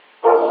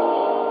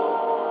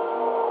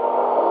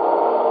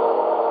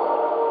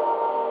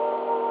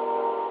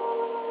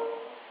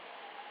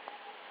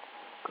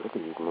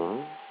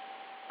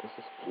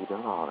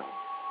glory.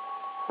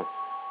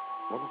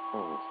 Many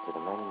thanks to the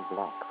men in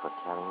black for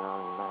carrying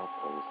on in my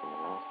place in the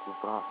last two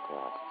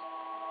broadcasts.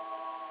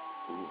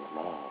 He's a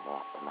man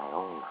after my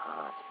own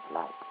heart's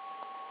blood.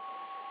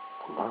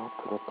 And now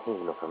to the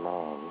tale of a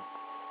man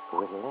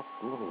who had left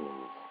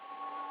millions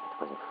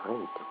but was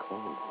afraid to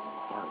claim his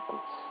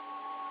inheritance.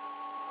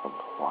 And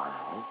why?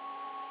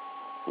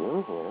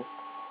 You'll hear it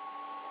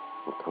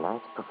in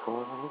tonight's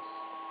performance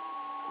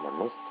in the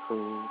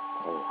Mystery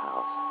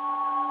Playhouse.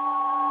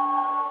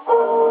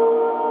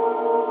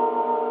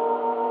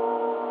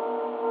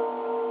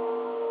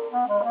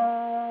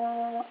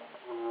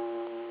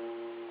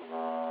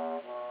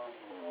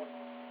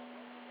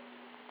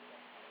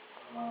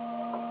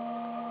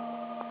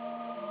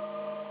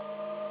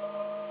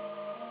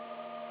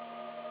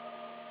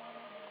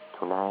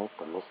 Tonight,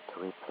 the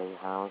Mystery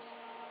Playhouse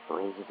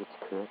raises its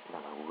curtain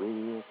on a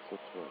weird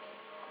situation.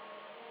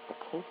 The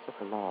case of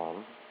a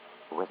man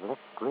who has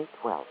left great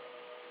wealth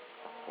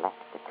but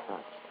lacked the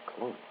courage to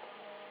claim it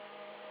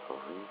for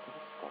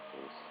reasons that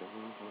you'll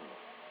soon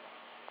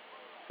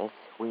hear. S.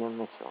 William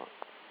Mitchell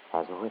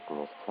has written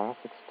his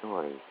classic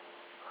story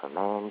of a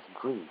man's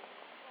greed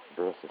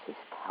versus his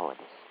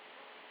cowardice.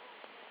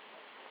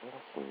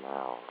 Listen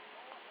now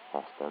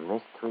as the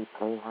Mystery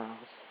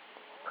Playhouse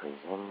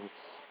presents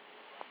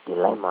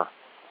Dilemma.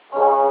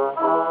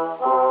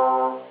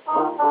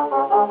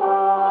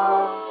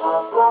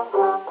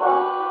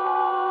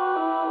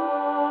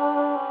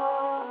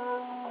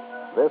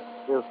 This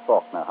is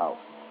Faulkner House,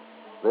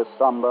 this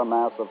somber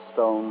mass of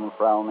stone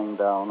frowning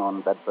down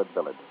on Bedford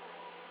Village.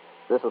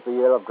 This is the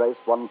year of grace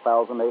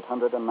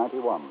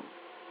 1891,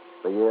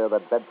 the year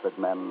that Bedford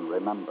men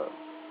remember.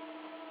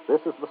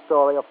 This is the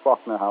story of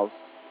Faulkner House,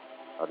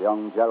 of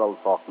young Gerald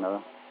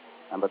Faulkner,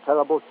 and the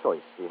terrible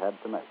choice he had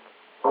to make.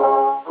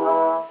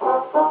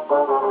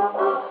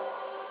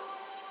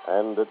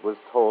 And it was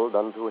told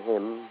unto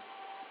him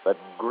that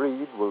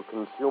greed will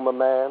consume a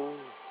man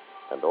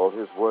and all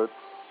his works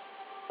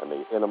and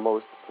the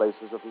innermost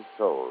places of his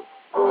soul.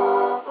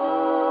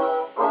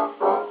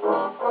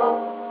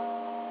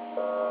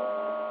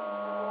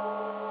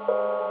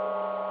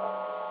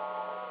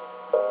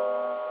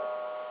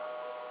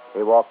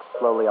 He walks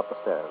slowly up the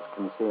stairs,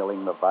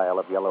 concealing the vial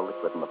of yellow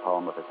liquid in the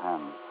palm of his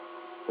hand.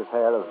 His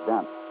hair is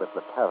damp with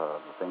the terror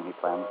of the thing he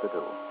plans to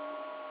do.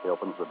 He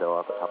opens the door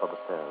at the top of the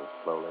stairs,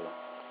 slowly,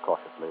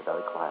 cautiously,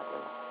 very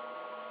quietly.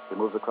 He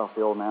moves across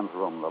the old man's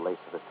room. The lace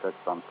of his church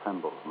front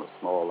trembles in the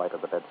small light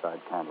of the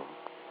bedside candle.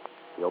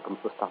 He opens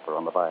the stopper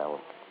on the vial,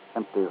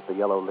 empties the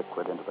yellow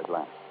liquid into the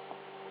glass.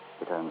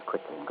 He turns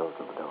quickly and goes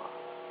to the door.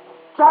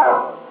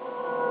 Gerald!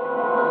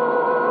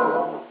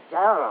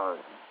 Gerald!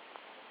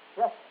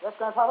 Yes,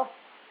 Grandfather?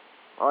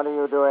 What are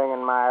you doing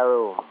in my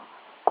room?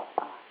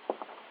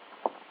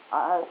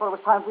 I thought it was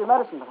time for your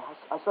medicine, but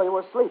I saw you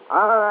were asleep.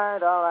 All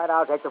right.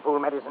 I'll take the fool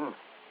medicine.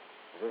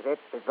 Is it?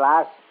 This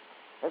glass?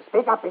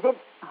 Speak up, is it?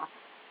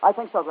 I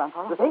think so,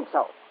 Grandfather. You think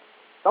so?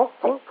 Don't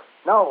think?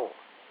 No.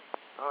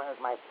 Oh, there's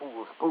my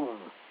fool spoon.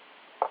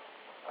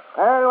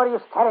 Well, what are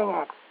you staring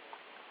at?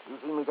 You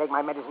seen me take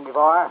my medicine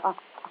before?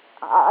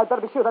 I'd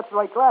better be sure that's the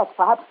right glass.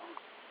 Perhaps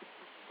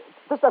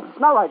this doesn't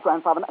smell right,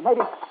 Grandfather.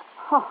 Maybe...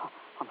 Oh,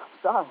 I'm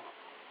sorry.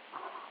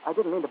 I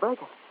didn't mean to break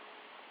it.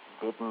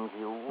 Didn't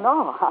you?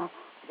 No,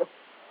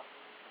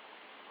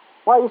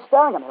 Why are you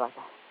staring at me like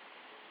that?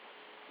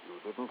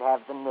 You didn't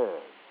have the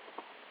nerve,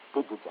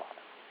 did you, Gerald?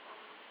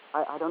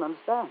 I don't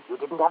understand. You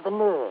didn't have the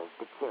nerve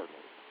to kill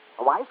me.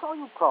 Oh, I saw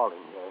you crawl in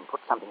here and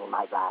put something in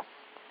my glass.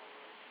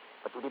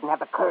 But you didn't have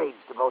the courage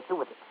to go through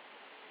with it.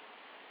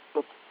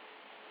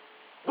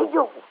 Did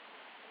you?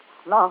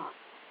 No,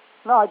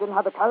 I didn't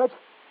have the courage.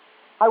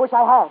 I wish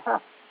I had. Huh.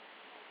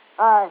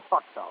 I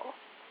thought so.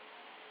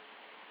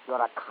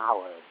 You're a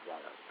coward,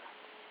 Gerald.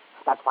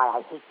 That's why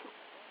I hate you.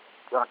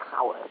 You're a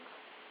coward.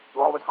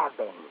 You always have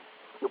been.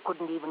 You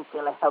couldn't even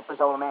kill a helpless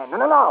old man.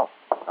 No.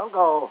 Don't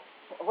go.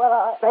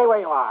 Well, Stay where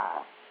you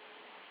are.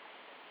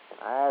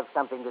 I have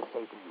something to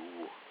say to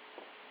you.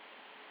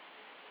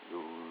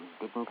 You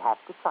didn't have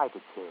to try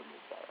to kill me,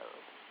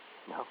 Gerald.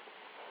 No.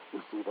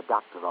 You see, the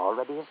doctor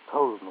already has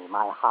told me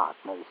my heart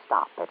may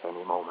stop at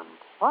any moment.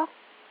 What?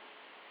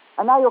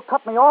 And now you'll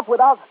cut me off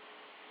without...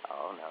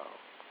 Oh,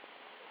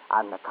 no.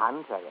 On the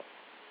contrary,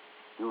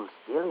 you'll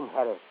still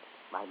inherit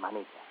my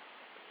money,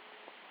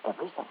 Gerald.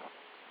 Every cent of it.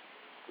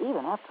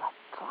 Even after I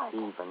tried.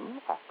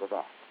 Even after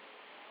that.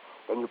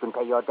 Then you can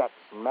pay your debts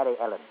and marry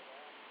Ellen,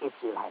 if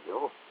she'll have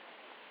you.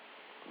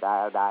 And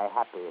I'll die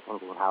happy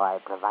thinking how I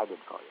provided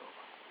for you.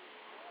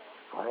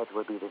 For it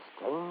will be the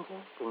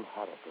strangest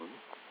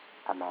inheritance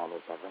a man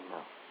has ever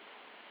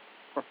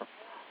known.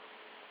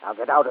 Now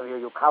get out of here,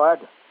 you coward.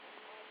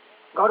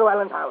 Go to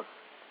Ellen's house.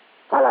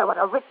 Tell her what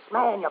a rich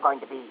man you're going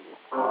to be.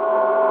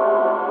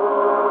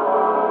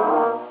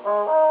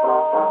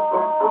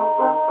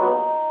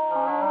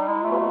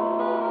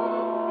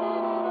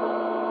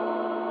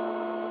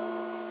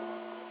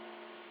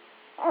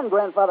 And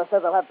Grandfather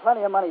says I'll have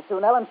plenty of money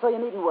soon, Ellen, so you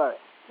needn't worry.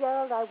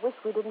 Gerald, I wish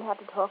we didn't have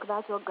to talk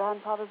about your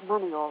grandfather's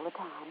money all the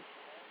time.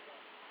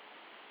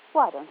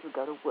 Why don't you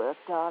go to work,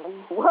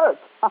 darling? Work?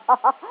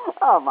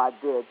 Oh, my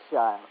dear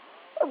child.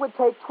 It would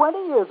take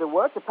 20 years of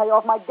work to pay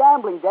off my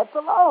gambling debts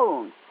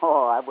alone.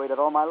 Oh, I've waited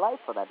all my life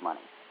for that money.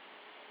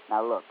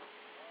 Now, look.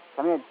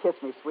 Come here and kiss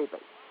me sweetly.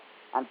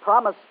 And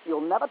promise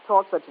you'll never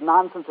talk such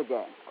nonsense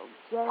again. Oh,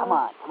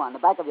 Gerald. Come on, the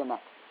back of your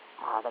neck.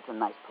 Ah, that's a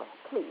nice place.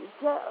 Please,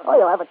 Gerald. Oh,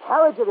 you'll have a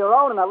carriage of your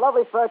own and a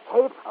lovely fur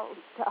cape. Oh,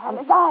 darling.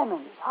 And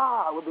diamonds.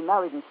 Ah, we'll be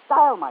married in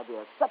style, my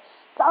dear. Such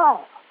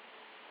style.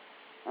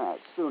 As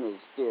soon as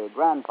dear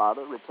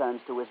grandfather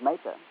returns to his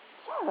maker.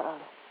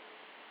 Gerald,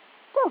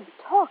 don't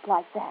talk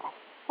like that.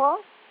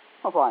 What?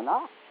 Well, why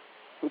not?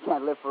 He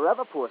can't live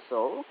forever, poor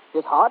soul.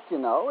 His heart, you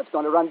know, it's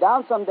going to run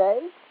down someday.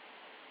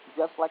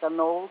 Just like an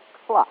old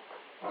clock.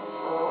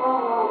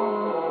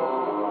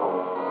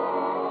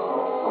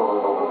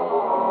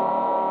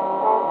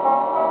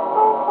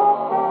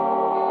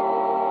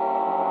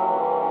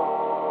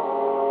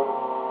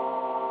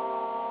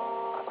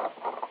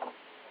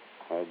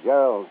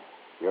 Gerald,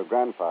 your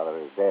grandfather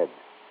is dead.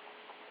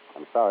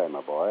 I'm sorry,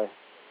 my boy.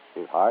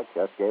 His heart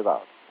just gave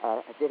out.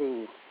 Did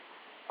he...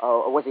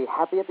 Oh, was he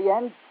happy at the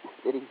end?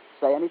 Did he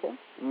say anything?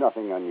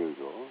 Nothing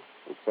unusual,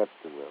 except,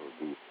 well,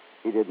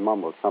 he did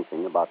mumble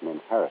something about an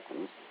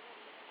inheritance.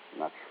 I'm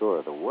not sure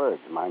of the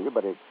words, mind you,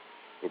 but it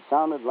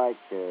sounded like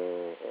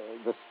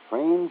the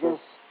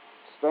strangest...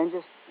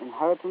 Strangest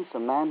inheritance a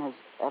man has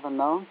ever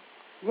known?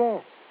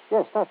 Yes,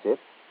 that's it.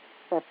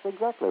 That's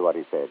exactly what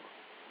he said.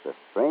 The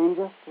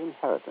strangest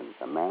inheritance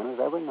a man has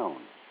ever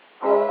known.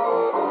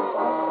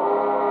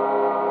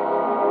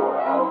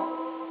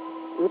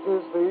 It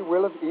is the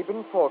will of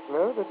Eben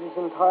Faulkner that his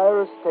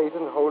entire estate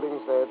and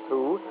holdings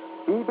thereto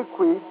be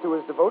bequeathed to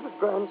his devoted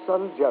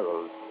grandson,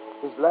 Gerald.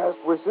 His last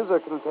wishes are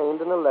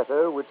contained in a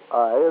letter which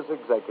I, as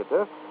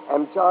executor,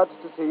 am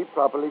charged to see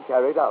properly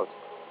carried out.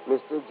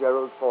 Mr.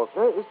 Gerald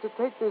Faulkner is to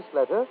take this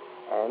letter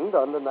and,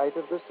 on the night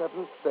of the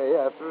 7th day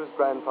after his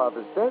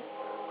grandfather's death,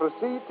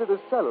 proceed to the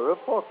cellar of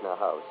Faulkner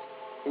House.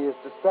 He is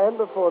to stand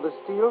before the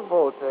steel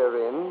vault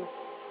therein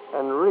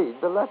and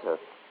read the letter.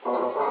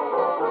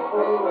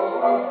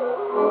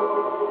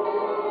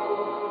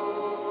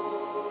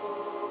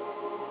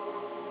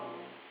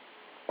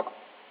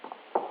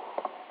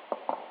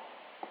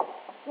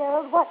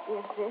 Gerald, what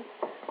is this?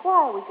 Why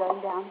are we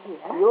going down here?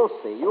 You'll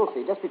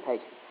see. Just be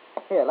patient.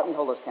 Here, let me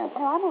hold those candles.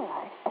 No, I'm all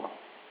right.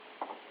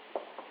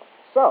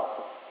 So,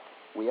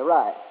 we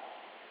arrive.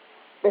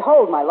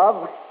 Behold, my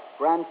love,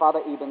 Grandfather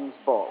Eben's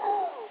ball.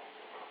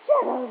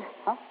 Gerald!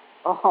 Huh?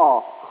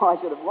 Oh, I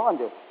should have warned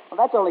you. Well,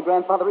 that's only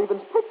Grandfather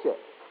Eben's picture.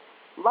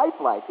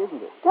 Lifelike,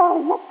 isn't it?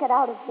 Darling, let's get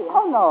out of here.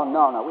 Oh,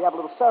 no. We have a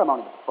little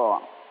ceremony to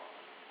perform.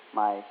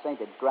 My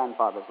sainted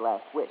grandfather's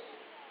last wish.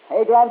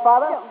 Hey,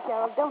 Grandfather? Don't,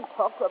 Gerald, don't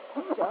talk to a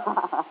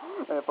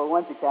picture. For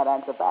once, you can't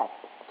answer back.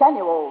 Can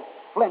you, old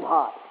flint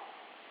heart?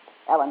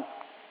 Ellen,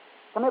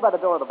 come here by the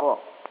door of the vault.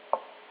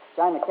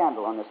 Shine the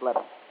candle on this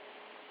letter.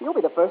 You'll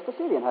be the first to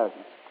see the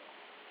inheritance.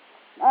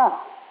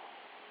 Now,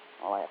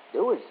 all I have to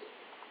do is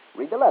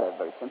read the letter.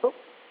 Very simple.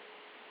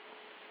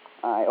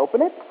 I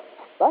open it,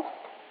 thus,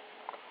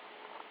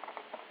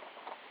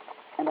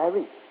 and I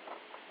read.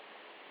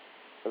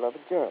 Beloved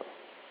Gerald,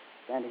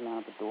 standing now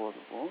at the door of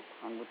the vault,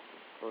 on which the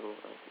photo of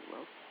the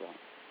wealth stands.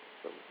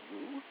 So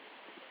you,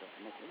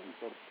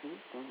 instead of two,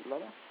 don't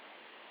letter.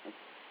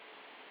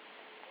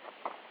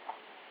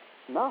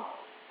 No.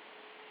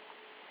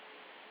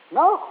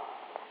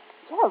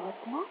 Gerald,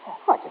 what's the matter?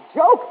 Oh, it's a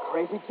joke, a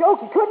crazy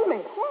joke. You couldn't mean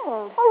it.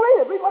 Gerald. Oh,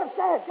 read it. Read what it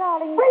says.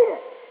 Darling. Read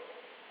it.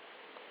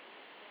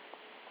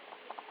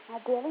 My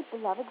dearly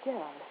beloved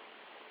Gerald,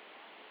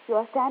 you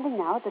are standing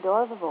now at the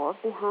door of the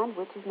vault behind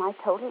which is my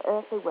total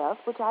earthly wealth,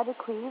 which I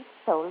bequeath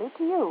solely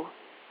to you.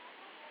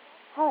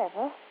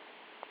 However,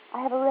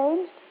 I have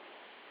arranged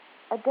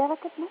a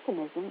delicate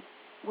mechanism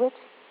which,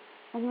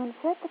 when you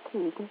insert the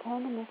key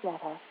contained in this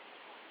letter,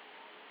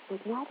 will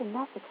ignite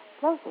enough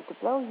explosive to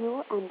blow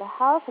you and the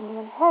house and the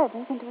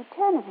inheritance into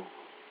eternity.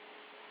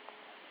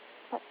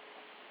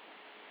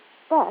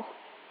 But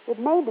it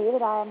may be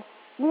that I am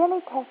merely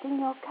testing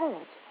your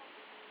courage.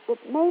 It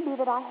may be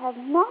that I have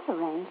not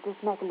arranged this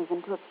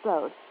mechanism to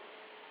explode.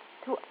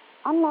 To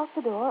unlock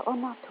the door or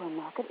not to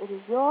unlock it, it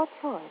is your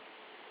choice.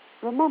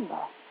 Remember,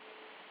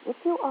 if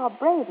you are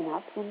brave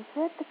enough to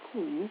insert the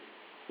key,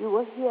 you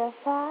will hear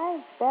 5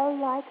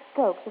 bell-like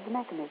strokes of the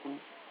mechanism.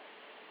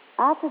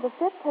 After the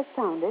 5th has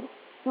sounded,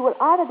 you will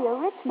either be a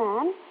rich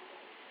man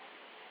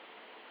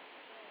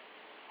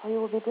or you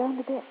will be blown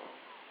to bits.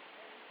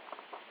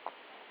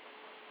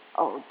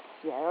 Oh,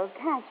 Gerald,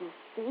 can't you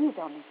see? He's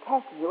only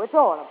testing you. It's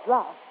all a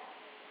bluff.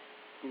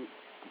 Do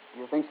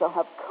you think so?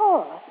 Of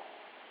course.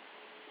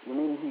 You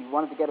mean he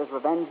wanted to get his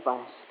revenge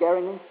by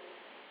scaring me?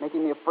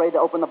 Making me afraid to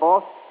open the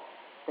vault?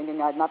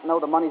 Thinking I'd not know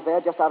the money's there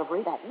just out of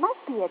reach? That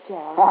must be it,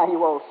 Gerald. Ah,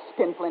 you old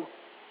skinflint.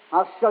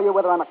 I'll show you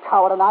whether I'm a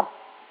coward or not.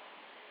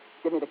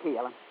 Give me the key,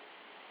 Ellen.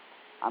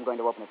 I'm going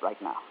to open it right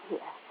now. Here.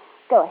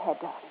 Go ahead,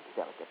 darling.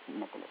 Delicate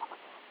mechanism.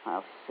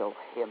 I'll show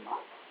him.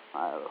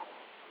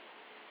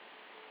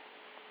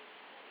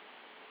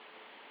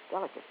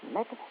 Delicate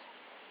mechanism.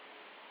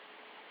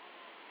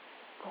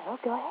 Gerald,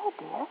 go ahead,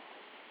 dear.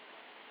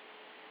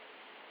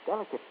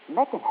 Delicate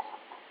mechanism.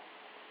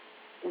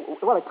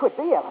 Well, it could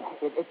be, Ellen.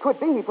 It could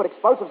be he put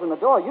explosives in the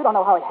door. You don't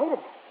know how he hated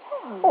it.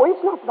 Gerald. Oh,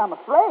 it's not that I'm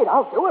afraid.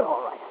 I'll do it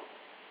all right.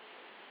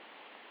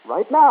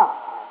 Right now.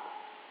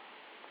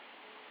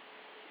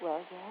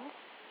 Well, Gerald?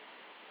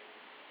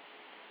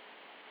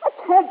 I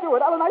can't do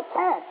it, Ellen. I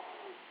can't.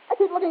 I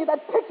keep looking at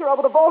that picture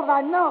over the vault, and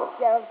I know.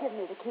 Gerald, give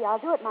me the key. I'll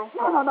do it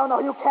myself. No,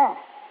 you can't.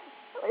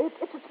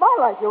 It's my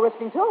life you're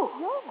risking, too.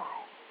 Your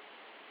life?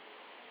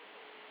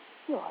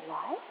 Your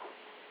life?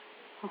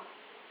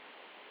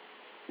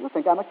 You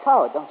think I'm a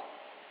coward, don't you?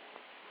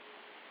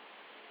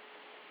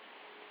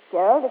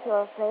 Gerald, if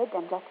you're afraid,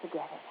 then just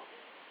forget it.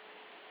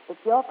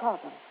 It's your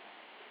problem.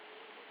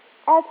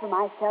 As for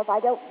myself, I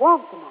don't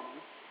want the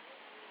money.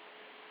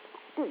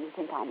 Do you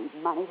think I need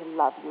money to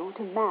love you,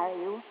 to marry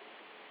you?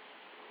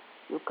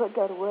 You could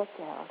go to work,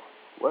 Gerald.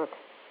 Work?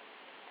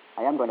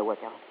 I am going to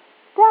work, Ellen.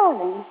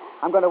 Darling.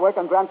 I'm going to work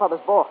on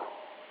Grandfather's vault.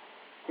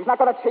 He's not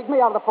going to cheat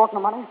me out of the Faulkner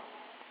money.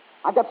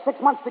 I've got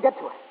 6 months to get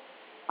to it.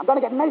 I'm going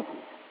to get Nathan.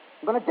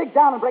 I'm going to dig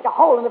down and break a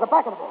hole into the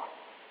back of the vault.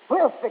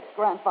 We'll fix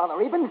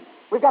Grandfather, Eben.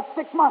 We've got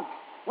 6 months.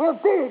 We'll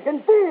dig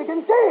and dig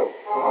and dig.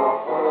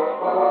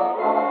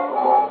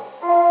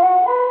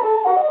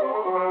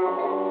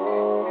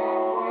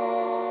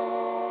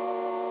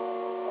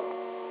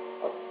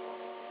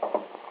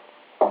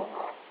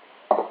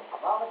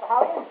 Well, Mr.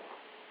 Howdy,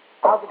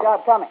 how's the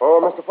job coming? Oh,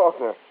 Mr.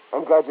 Faulkner,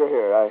 I'm glad you're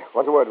here. I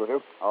want a word with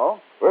you. Oh?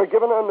 We're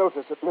given our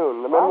notice at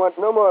noon. The men want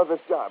no more of this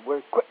job.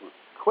 We're quitting.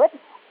 Quit?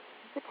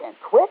 You can't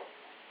quit.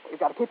 You've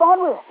got to keep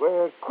on with it.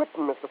 We're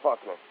quitting, Mr.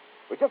 Faulkner.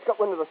 We just got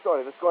wind of the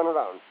story that's going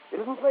around. It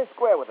doesn't play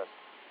square with us.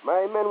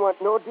 My men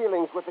want no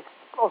dealings with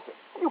explosives.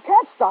 You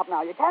can't stop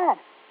now. You can't.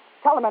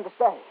 Tell the men to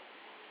stay.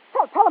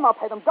 Tell them I'll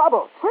pay them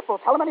double, triple.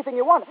 Tell them anything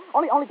you want.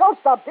 Only don't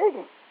stop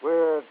digging.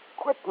 We're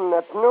quitting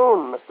at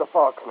noon, Mr.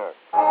 Faulkner.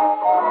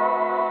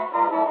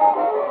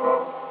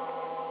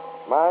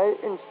 My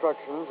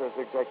instructions as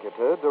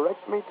executor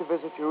direct me to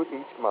visit you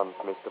each month,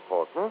 Mr.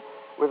 Faulkner,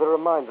 with a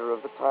reminder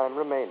of the time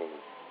remaining.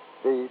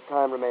 The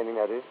time remaining,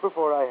 that is,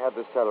 before I have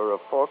the cellar of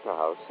Faulkner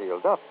House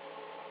sealed up.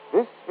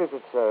 This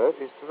visit, sir,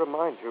 is to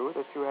remind you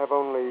that you have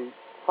only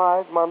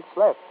 5 months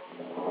left.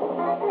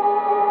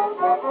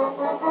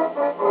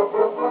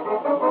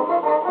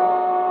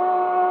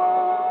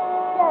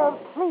 Gerald,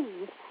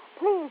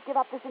 please give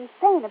up this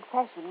insane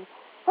obsession.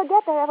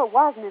 Forget there ever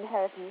was an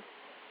inheritance.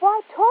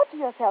 Why torture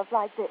yourself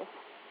like this?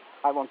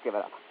 I won't give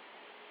it up.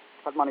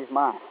 That money's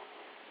mine.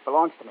 It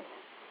belongs to me.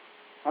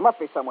 There must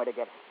be some way to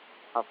get it.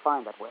 I'll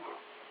find that way.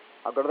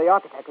 I'll go to the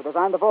architect who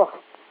designed the vault.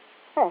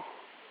 Hey,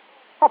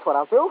 that's what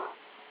I'll do.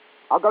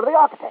 I'll go to the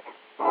architect.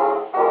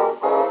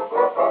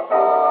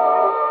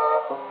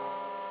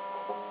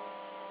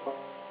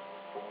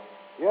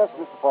 Yes,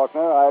 Mr.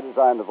 Faulkner, I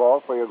designed the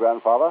vault for your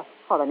grandfather.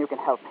 Oh, then you can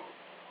help me.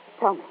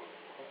 Tell me,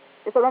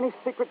 is there any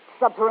secret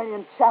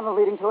subterranean channel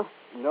leading to it?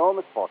 No,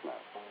 Mr. Faulkner.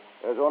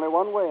 There's only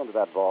one way into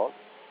that vault.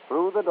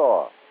 Through the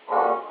door.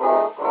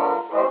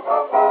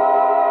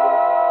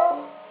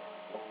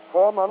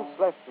 4 months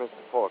left, Mr.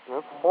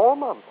 Faulkner. 4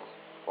 months.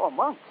 4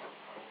 months?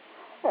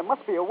 There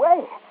must be a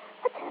way.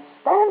 I can't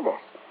stand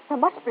this. There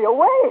must be a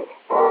way.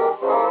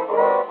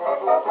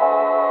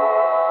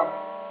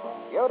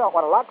 You don't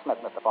want a locksmith,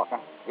 Mr. Faulkner.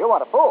 You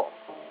want a fool.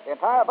 The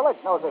entire village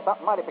knows there's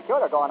something mighty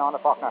peculiar going on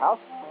at Faulkner House.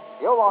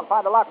 You won't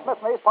find a locksmith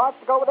in these parts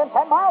to go within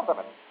 10 miles of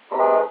it.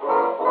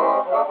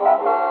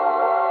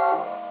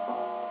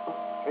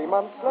 3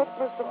 months left,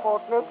 Mr.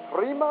 Faulkner.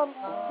 3 months.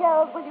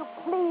 Gerald, will you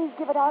please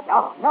give it up?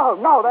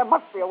 No. There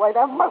must be a way.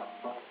 There must.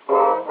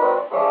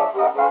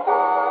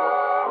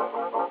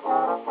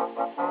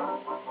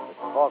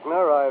 Mr.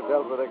 Faulkner, I've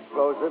dealt with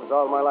explosives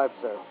all my life,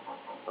 sir.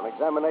 From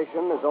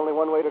examination, there's only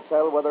one way to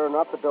tell whether or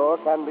not the door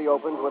can be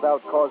opened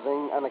without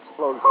causing an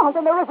explosion. Oh,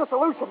 then there is a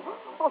solution.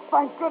 Oh,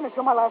 thank goodness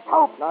you're my last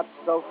hope. Not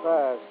so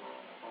fast.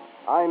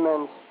 I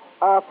meant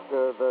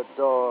after the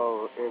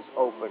door is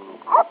opened.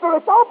 After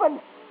it's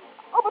opened?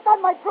 Oh, but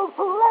that might prove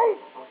too late.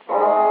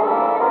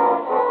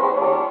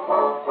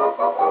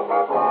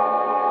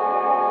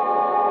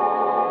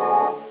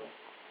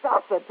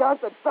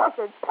 Doctor,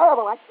 it's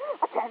terrible. I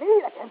can't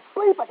eat, I can't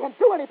sleep, I can't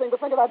do anything but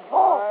think of that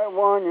ball. I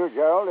warn you,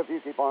 Gerald, if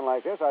you keep on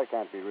like this, I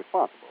can't be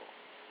responsible.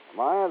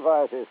 My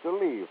advice is to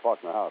leave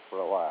Faulkner House for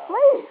a while.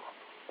 Leave?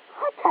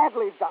 I can't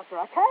leave, Doctor.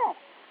 I can't.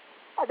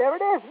 There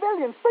it is.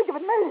 Millions. Think of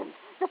it, millions.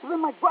 Just within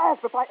my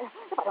grasp. If I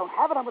don't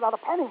have it, I'm without a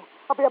penny.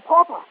 I'll be a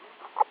pauper.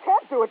 I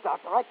can't do it,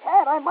 Doctor. I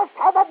can't. I must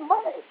have that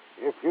money.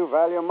 If you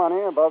value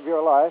money above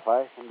your life,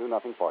 I can do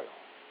nothing for you.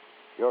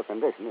 Your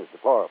condition is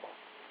deplorable.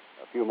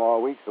 A few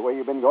more weeks the way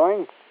you've been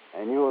going,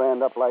 and you'll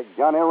end up like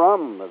Johnny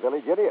Rum, the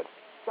village idiot.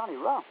 Johnny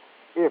Rum?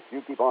 If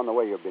you keep on the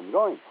way you've been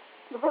going.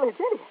 The village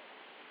idiot?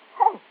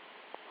 Hey,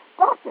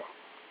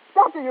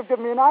 Doctor, you've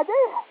given me an idea.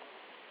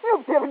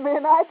 You've given me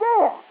an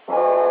idea.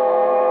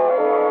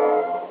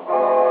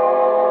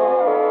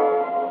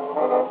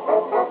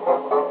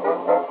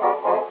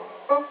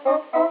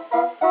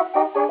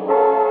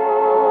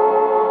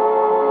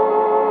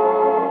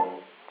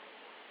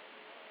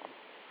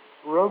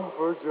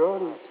 Rumford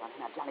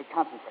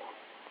concentrate.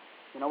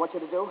 You know what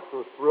you're to do?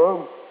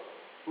 Rum.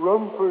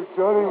 Rum for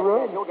Johnny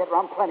Rum. Yes, you'll get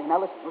rum plenty. Now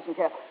listen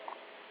carefully.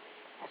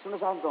 As soon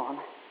as I'm gone,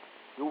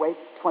 you wait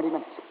 20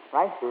 minutes,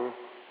 right?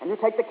 And you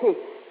take the key.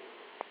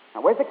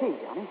 Now, where's the key,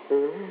 Johnny?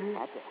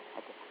 That's it.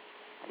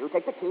 Now, you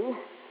take the key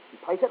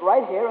and place it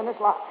right here in this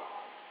lock.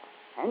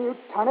 And you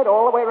turn it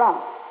all the way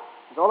around.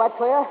 Is all that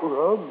clear?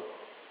 Rum.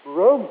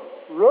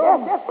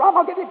 Yes, rum.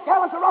 I'll give you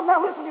gallons of rum.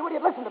 Now, listen to me, will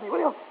you? Listen to me, will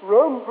you?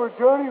 Rum for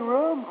Johnny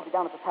Rum. I'll be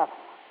down at the tavern,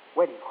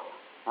 waiting for you.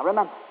 Now,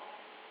 remember,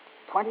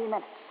 20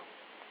 minutes.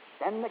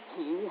 Then the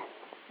key.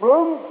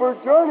 Rum for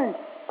Johnny.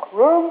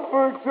 Rum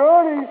for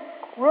Johnny.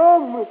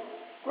 Rum.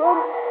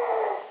 Johnny,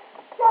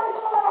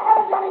 don't let her have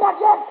it, Johnny, not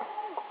yet.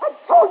 I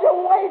told you,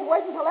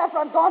 wait until after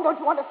I'm gone. Don't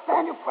you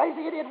understand, you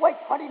crazy idiot? Wait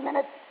 20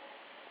 minutes.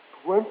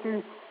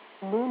 20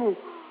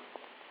 minutes.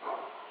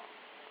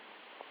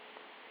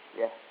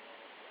 Yeah.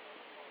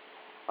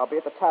 I'll be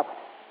at the tavern.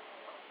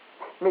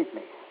 Meet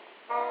me.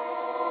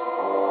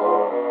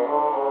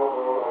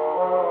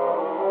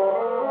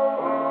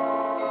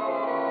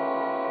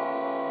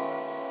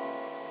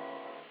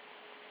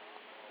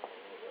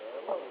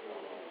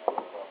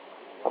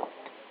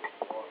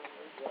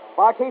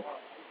 Barkeep,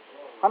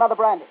 another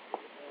brandy.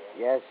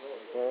 Yes,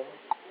 sir.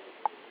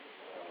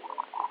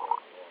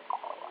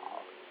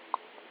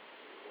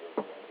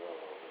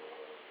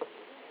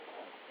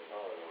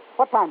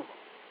 What time is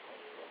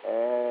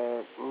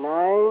it?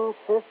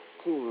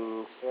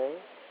 9:15, sir.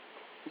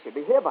 He should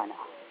be here by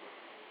now.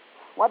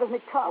 Why doesn't he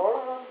come?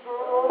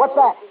 What's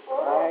that?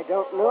 I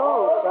don't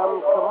know.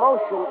 Some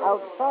commotion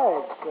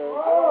outside, sir.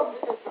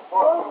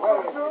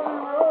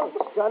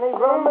 It's Johnny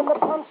Rum and the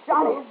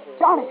constable.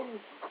 Johnny!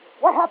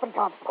 What happened,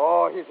 Constable?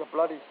 Oh, he's a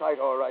bloody sight,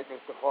 all right,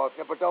 Mr.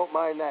 Faulkner, but don't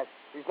mind that.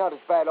 He's not as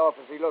bad off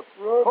as he looks.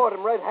 Caught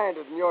him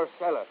red-handed in your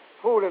cellar.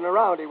 Fooling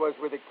around he was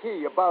with a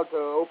key, about to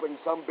open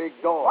some big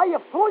door. Why, you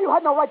fool, you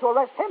had no right to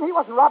arrest him. He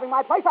wasn't robbing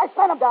my place. I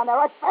sent him down there.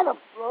 I sent him.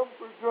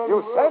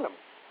 You sent him?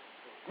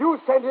 You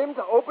sent him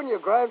to open your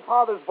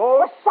grandfather's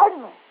vault? Well,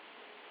 certainly.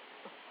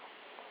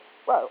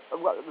 Well,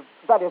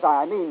 that is,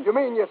 I mean... You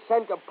mean you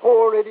sent a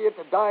poor idiot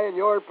to die in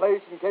your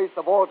place in case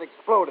the vault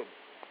exploded?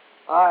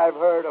 I've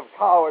heard of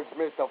cowards,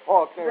 Mr.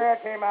 Faulkner.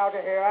 Get him out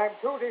of here. I'm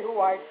Tootie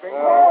who I've been. Wait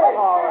a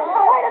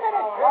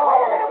minute.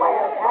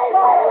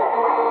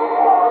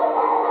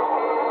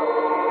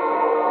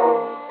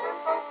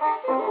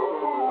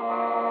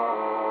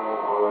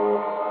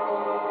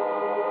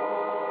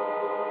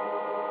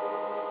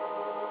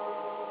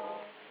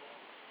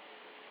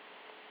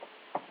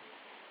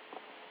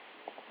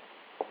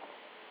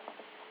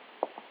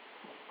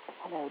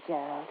 Hello,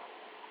 Gerald.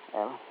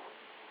 Ellen?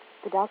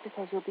 The doctor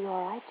says you'll be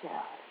all right,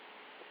 Gerald.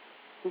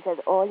 He says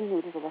all you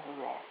need is a little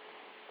rest.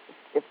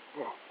 If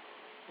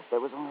there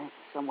was only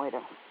some way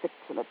to fix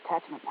an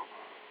attachment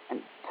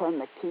and turn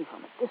the key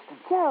from a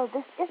distance. Gerald,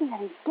 this isn't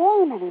any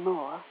game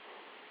anymore.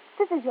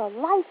 This is your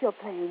life you're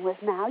playing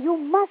with now. You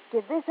must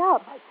give this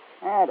up. I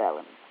can't,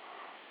 Ellen.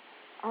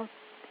 I've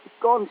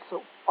gone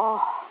so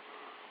far.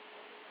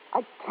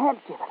 I can't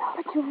give it up.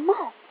 But you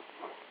must.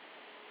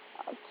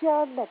 Oh,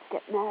 Gerald, let's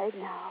get married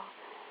now.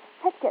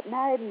 Let's get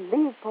married and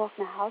leave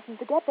Faulkner House and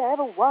forget there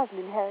ever was an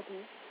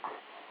inheritance.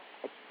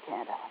 I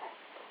can't, Ellen.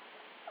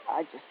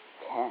 I just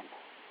can't.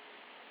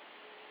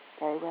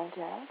 Very well,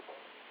 Gerald.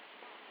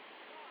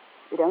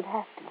 You don't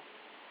have to.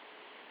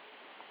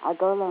 I'll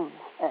go alone.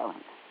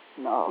 Ellen,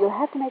 no. You'll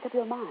have to make up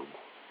your mind.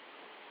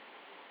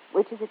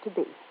 Which is it to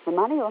be, the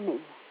money or me?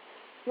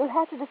 You'll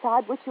have to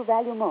decide which you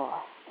value more.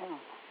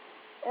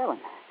 Ellen,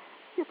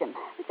 you can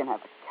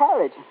have a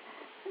carriage.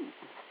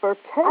 For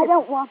cake. I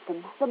don't want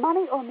them. The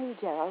money or me,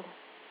 Gerald.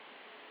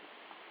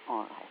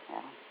 All right,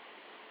 Ellen.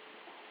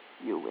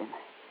 You win.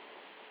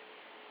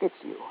 It's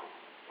you.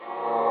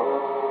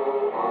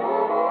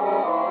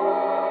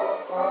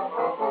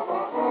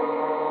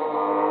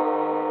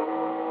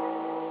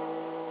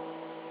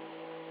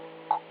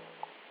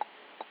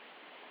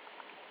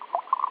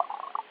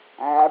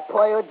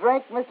 Pour you a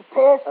drink, Mr.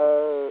 Pierce?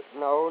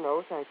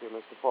 No, thank you,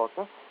 Mr.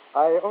 Faulkner.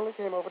 I only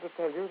came over to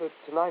tell you that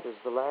tonight is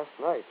the last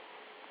night.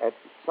 At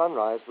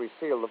sunrise, we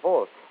seal the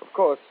vault. Of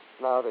course,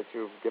 now that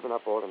you've given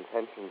up all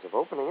intentions of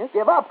opening it...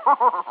 Give up?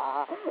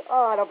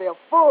 Oh, don't be a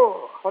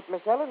fool. But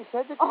Miss Ellen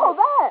said that you... Oh,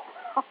 that?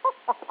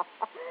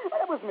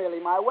 Well, it was merely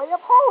my way of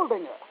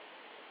holding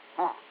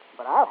her.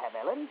 But I'll have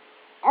Ellen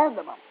and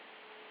the money.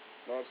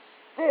 There's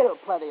still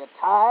plenty of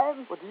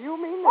time. What do you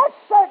mean? Oh,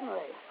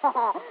 certainly.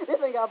 You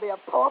think I'll be a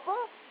pauper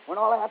when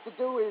all I have to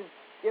do is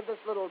give this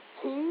little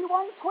key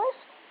one twist?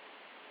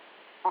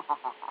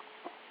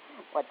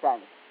 What time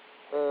is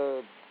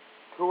it?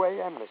 2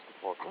 a.m., Mr.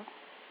 Faulkner.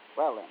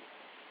 Well, then,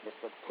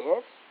 Mr.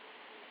 Pierce,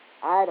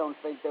 I don't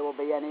think there will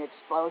be any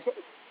explosion.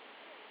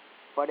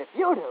 But if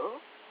you do,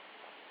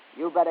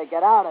 you better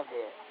get out of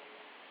here.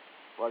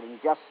 For in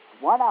just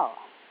 1 hour,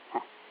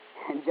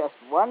 in just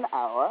 1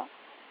 hour,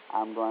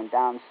 I'm going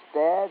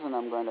downstairs and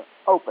I'm going to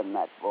open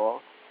that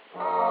vault.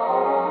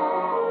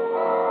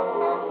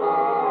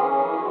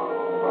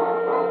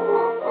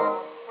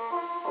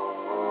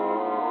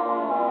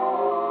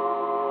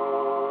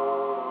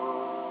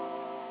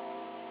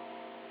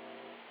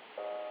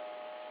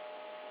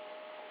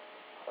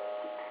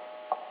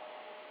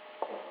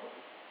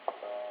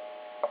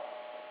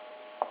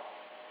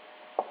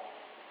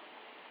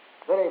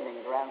 Good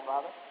evening,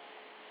 Grandfather.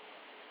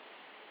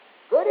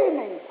 Good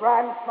evening,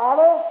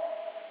 Grandfather.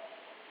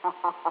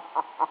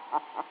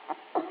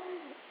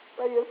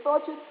 So you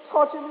thought you'd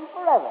torture me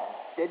forever,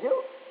 did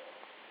you?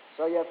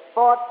 So you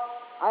thought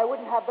I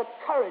wouldn't have the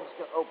courage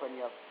to open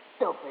your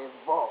filthy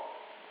vault.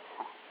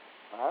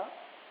 Well,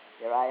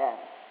 here I am.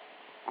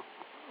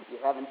 You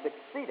haven't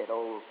succeeded,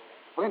 old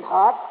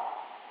Flintheart.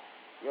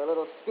 Your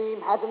little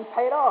scheme hasn't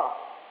paid off.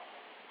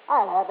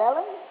 I'll have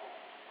Ellen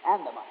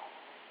and the money.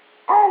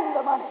 And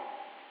the money.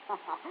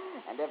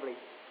 And every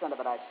cent of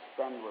it I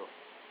spend will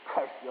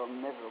curse your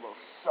miserable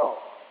soul.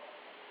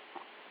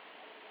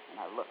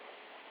 Now look.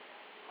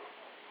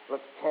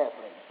 Look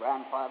carefully,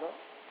 Grandfather.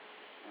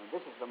 And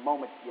this is the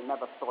moment you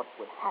never thought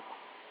would happen.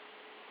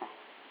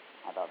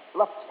 I've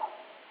bluffed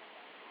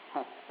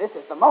you. This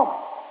is the moment.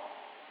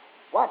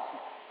 Watch me.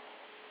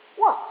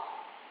 Watch.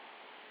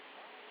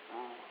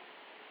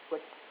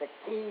 Put the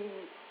key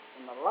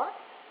in the lock.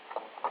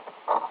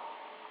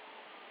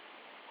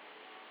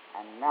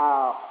 And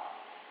now,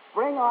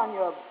 bring on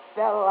your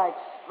bell-like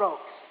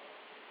strokes.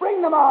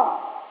 Bring them on.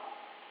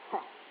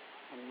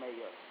 And may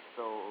your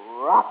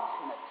soul rot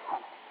in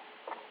eternity.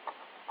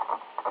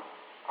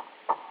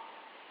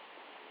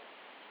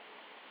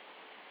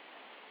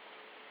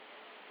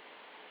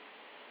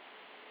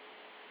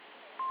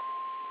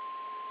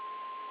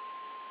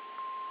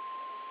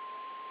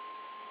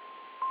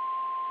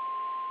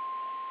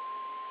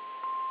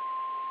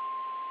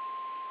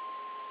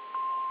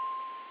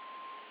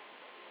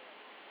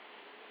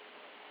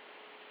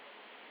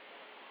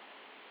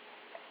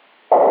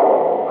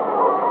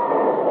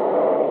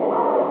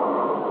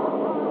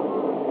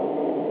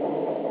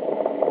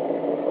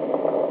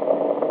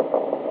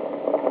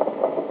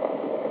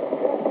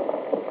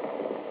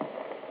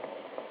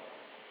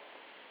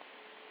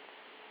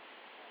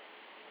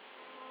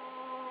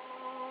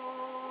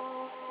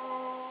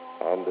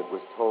 And it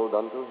was told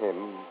unto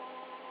him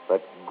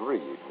that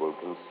greed will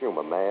consume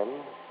a man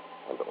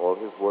and all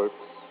his works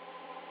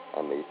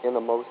and the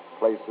innermost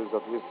places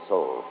of his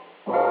soul.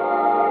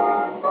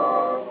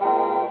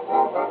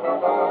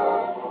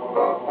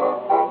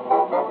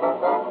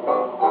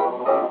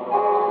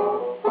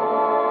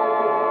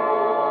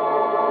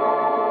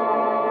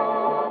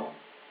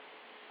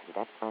 And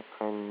that, my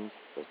friends,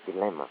 was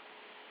Dilemma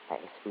by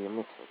S.V.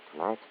 Mitchell,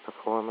 tonight's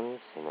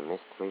performance in the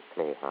Mystery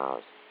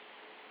Playhouse.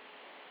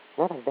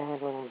 Not a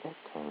bad little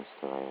bedtime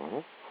story,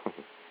 huh?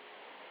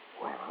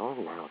 Well,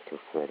 now to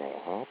further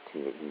add to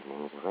your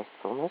evening's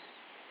restfulness,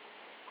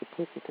 we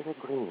take you to the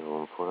green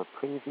room for a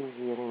preview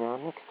viewing our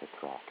next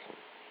attraction.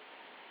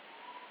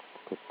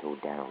 Tiptoe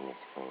down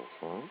this way,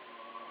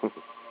 sir.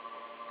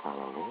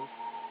 Follow me.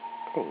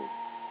 Please.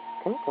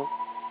 Come.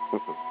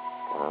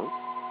 Come.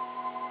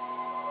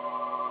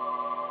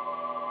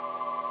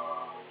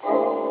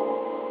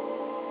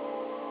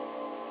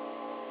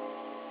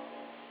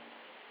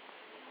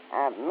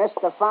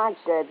 Mr. Fox,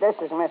 this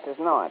is Mrs.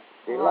 North.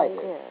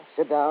 Delighted.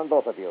 Sit down,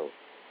 both of you.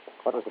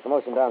 What was the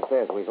commotion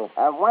downstairs, Weasel?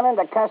 One of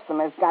the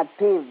customers got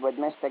peeved with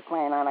Mr.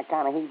 Crane on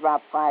account of he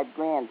dropped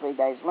 $5,000 3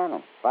 days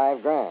running.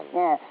 $5,000.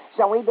 Yeah,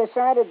 so we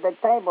decided the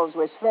tables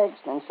was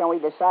fixed, and so we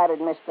decided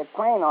Mr.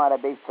 Crane ought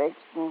to be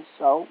fixed, and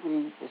so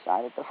we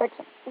decided to fix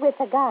him. With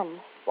a gun.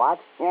 What?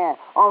 Yeah,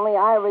 only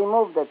I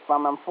removed it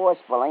from him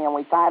forcefully, and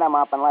we tied him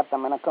up and left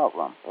him in a coat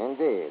room.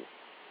 Indeed.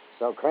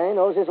 So Crane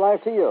owes his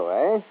life to you,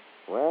 eh?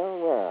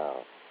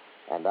 Well.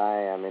 And I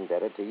am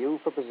indebted to you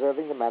for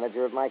preserving the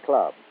manager of my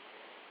club.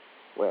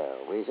 Well,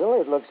 Weasel,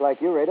 it looks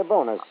like you rate a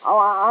bonus. Oh,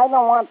 I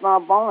don't want no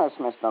bonus,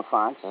 Mr.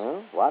 Fox. Huh?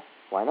 What?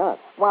 Why not?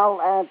 Well,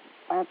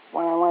 that's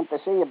what I went to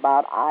see you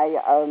about.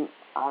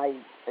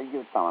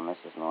 You tell him,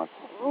 Mrs. North.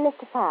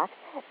 Mr. Fox,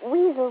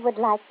 Weasel would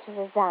like to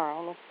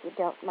resign, if you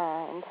don't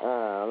mind.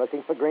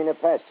 Looking for greener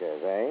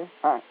pastures, eh?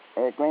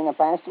 Greener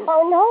pastures?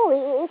 Oh, no,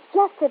 it's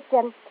just that,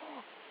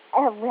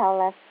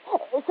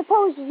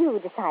 suppose you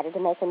decided to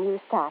make a new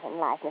start in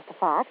life, Mr.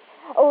 Fox.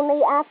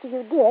 Only after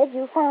you did,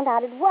 you found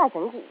out it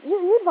wasn't.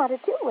 You'd want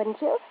it too,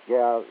 wouldn't you?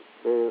 Yeah,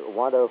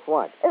 want of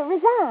what?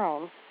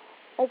 Resign.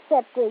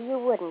 Except you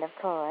wouldn't, of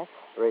course.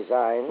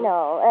 Resign?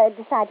 No,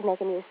 decide to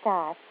make a new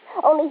start.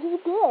 Only he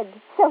did,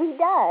 so he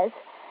does.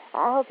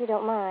 I hope you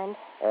don't mind.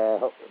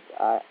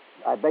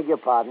 I beg your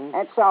pardon?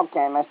 It's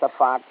okay, Mr.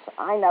 Fox.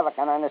 I never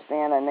can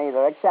understand it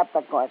neither, except,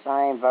 of course,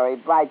 I ain't very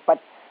bright.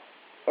 But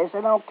is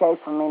it okay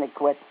for me to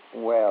quit?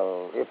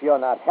 Well, if you're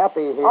not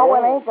happy here... Oh,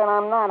 it ain't that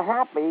I'm not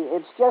happy.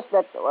 It's just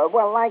that,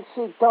 like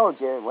she told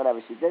you,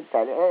 whatever she did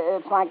tell you,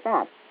 it's like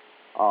that.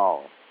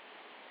 Oh.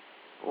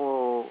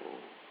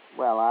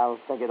 Well, I'll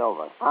think it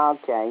over.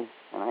 Okay.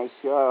 And I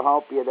sure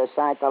hope you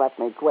decide to let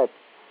me quit.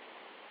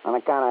 On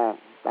account of,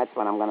 that's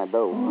what I'm going to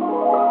do.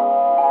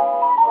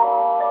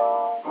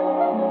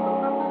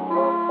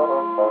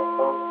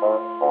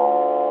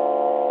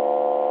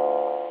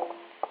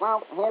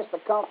 Well, here's the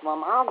coat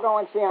room. I'll go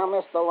and see how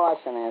Mr.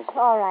 Lawson is.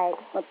 All right.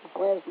 But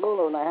where's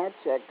Lulu, the head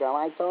chick girl?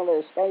 I told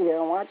her to stay here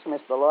and watch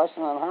Mr.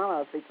 Lawson and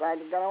holler if he tried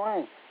to get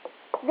away.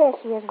 There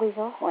she is,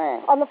 Weasel.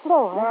 Where? On the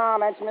floor. No,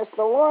 that's Mr.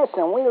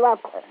 Lawson. We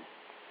left her.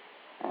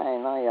 Hey,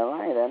 no, you're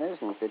right. It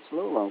isn't. It's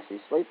Lulu.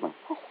 She's sleeping.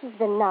 Well, she's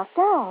been knocked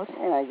out.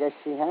 Yeah, I guess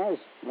she has.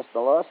 Mr.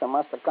 Lawson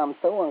must have come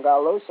to and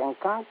got loose and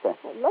conked her.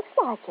 It looks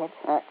like it.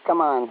 Come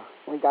on.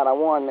 We got to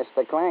warn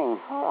Mr. Crane.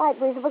 All right,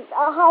 Weasel, but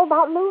how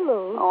about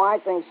Lulu? Oh, I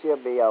think she'll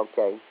be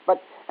okay.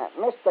 But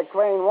Mr.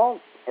 Crane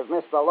won't if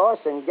Mr.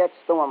 Lawson gets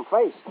to him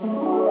first.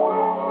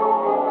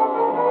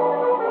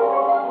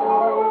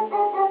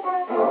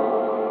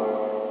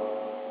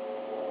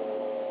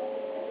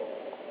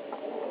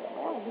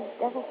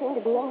 Doesn't seem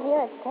to be in here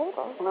at the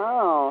table.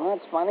 No,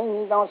 that's funny.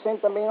 He don't seem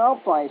to be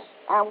no place.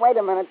 Wait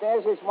a minute.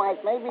 There's his wife.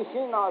 Maybe she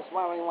knows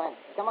where he went.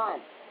 Come on.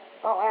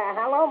 Oh,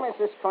 hello,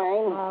 Mrs.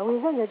 Crane.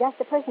 Weasel, you're just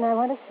the person I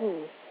want to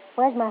see.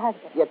 Where's my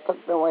husband? You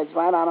took the words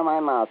right out of my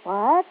mouth.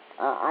 What?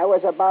 I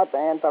was about to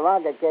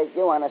interrogate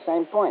you on the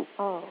same point.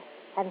 Oh,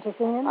 haven't you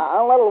seen him?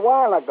 A little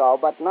while ago,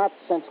 but not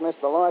since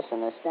Mr.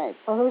 Lawson escaped.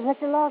 Oh, who's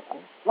Mr.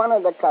 Lawson? One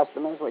of the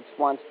customers which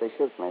wants to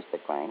shoot Mr.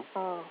 Crane.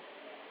 Oh.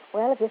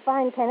 Well, if you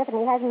find Kenneth and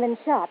he hasn't been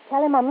shot,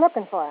 tell him I'm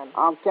looking for him.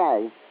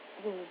 Okay.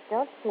 You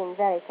don't seem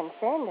very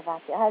concerned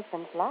about your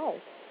husband's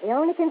life. The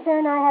only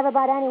concern I have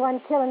about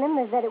anyone killing him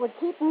is that it would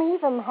keep me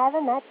from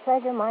having that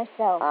treasure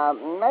myself.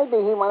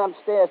 Maybe he went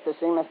upstairs to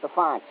see Mr.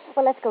 Fox.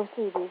 Well, let's go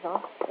see,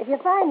 Weasel. If you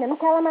find him,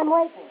 tell him I'm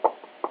waiting.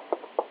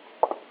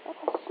 What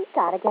has she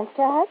got against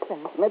her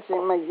husband? Mitzi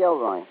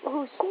McGilroy.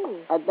 Who's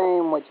she? A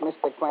dame which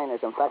Mr. Crane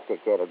is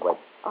infatuated with.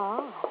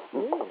 Oh, I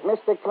see.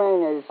 Mr.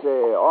 Crane is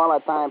all the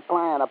time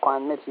playing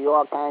upon Mitzi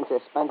all kinds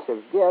of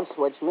expensive gifts,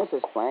 which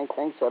Mrs. Crane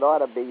thinks it ought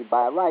to be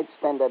by rights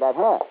tendered at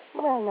her.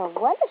 Well, no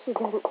wonder she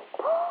doesn't.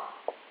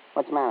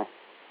 What's the matter?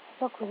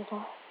 Look, Weasel.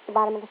 At the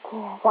bottom of the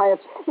stairs. Quiet.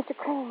 Mr.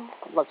 Crane.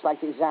 Looks like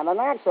he's had an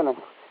accident.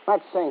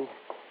 Let's see.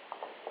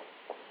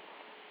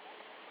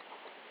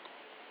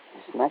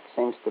 His neck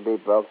seems to be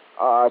broke.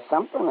 Or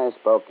something is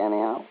broke,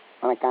 anyhow.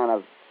 On account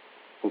of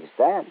he's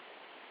dead.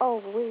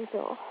 Oh,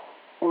 Weasel.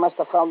 He must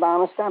have fell down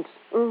the steps.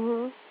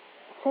 Mm-hmm.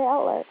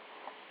 Fell or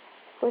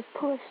was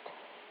pushed.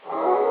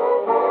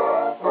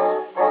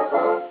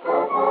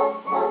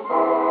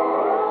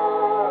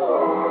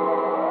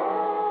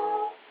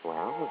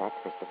 Well, that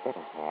was the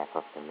better half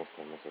of the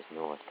Mr. and Mrs.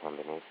 North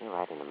combination,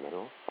 right in the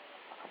middle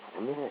of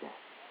another murder.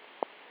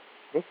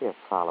 If you've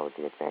followed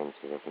the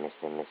adventures of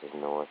Mr. and Mrs.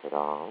 North at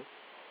all,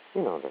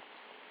 you know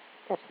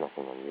that's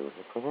nothing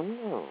unusual for them,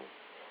 no.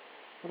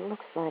 It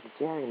looks like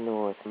Jerry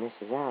North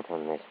misses out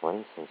on this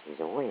one since he's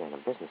away on a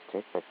business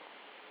trip, but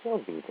he'll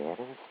be there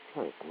in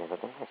spirit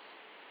nevertheless.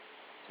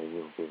 So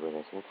you'll be with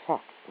us in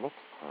fact next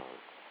time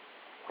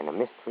when a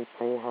Mystery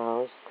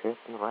Playhouse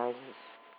curtain rises.